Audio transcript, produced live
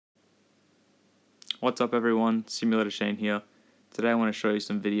What's up everyone, Simulator Shane here. Today I want to show you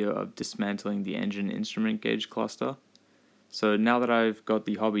some video of dismantling the engine instrument gauge cluster. So now that I've got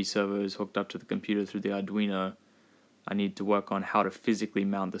the hobby servos hooked up to the computer through the Arduino, I need to work on how to physically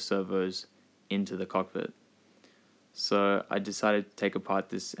mount the servos into the cockpit. So I decided to take apart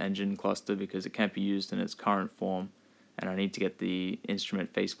this engine cluster because it can't be used in its current form, and I need to get the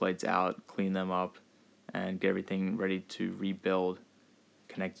instrument faceplates out, clean them up, and get everything ready to rebuild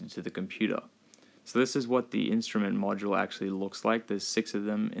connected to the computer. So this is what the instrument module actually looks like. There's 6 of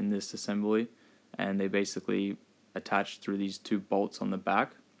them in this assembly, and they basically attach through these 2 bolts on the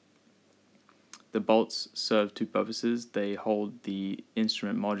back. The bolts serve 2 purposes. They hold the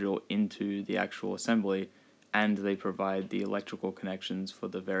instrument module into the actual assembly, and they provide the electrical connections for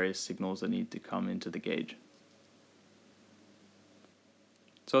the various signals that need to come into the gauge.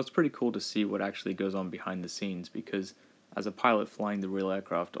 So it's pretty cool to see what actually goes on behind the scenes, because as a pilot flying the real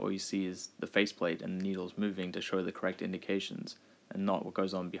aircraft, all you see is the faceplate and the needles moving to show the correct indications, and not what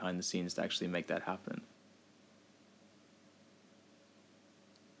goes on behind the scenes to actually make that happen.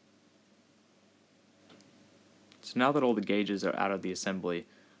 So now that all the gauges are out of the assembly,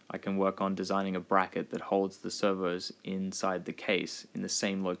 I can work on designing a bracket that holds the servos inside the case in the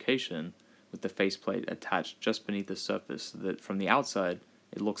same location, with the faceplate attached just beneath the surface so that from the outside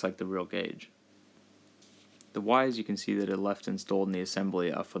it looks like the real gauge. The wires you can see that are left installed in the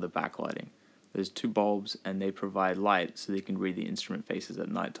assembly are for the backlighting. There's 2 bulbs and they provide light so they can read the instrument faces at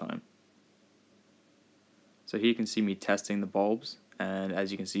nighttime. So here you can see me testing the bulbs, and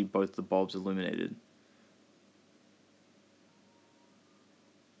as you can see, both the bulbs illuminated.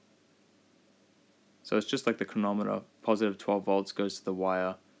 So it's just like the chronometer. Positive 12 volts goes to the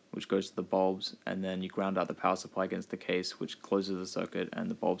wire, which goes to the bulbs, and then you ground out the power supply against the case, which closes the circuit and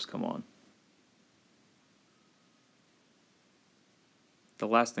the bulbs come on. The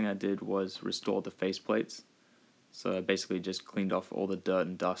last thing I did was restore the faceplates. So I basically just cleaned off all the dirt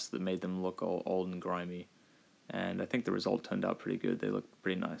and dust that made them look all old and grimy. And I think the result turned out pretty good. They look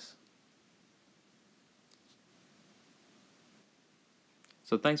pretty nice.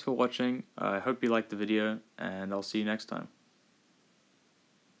 So thanks for watching. I hope you liked the video, and I'll see you next time.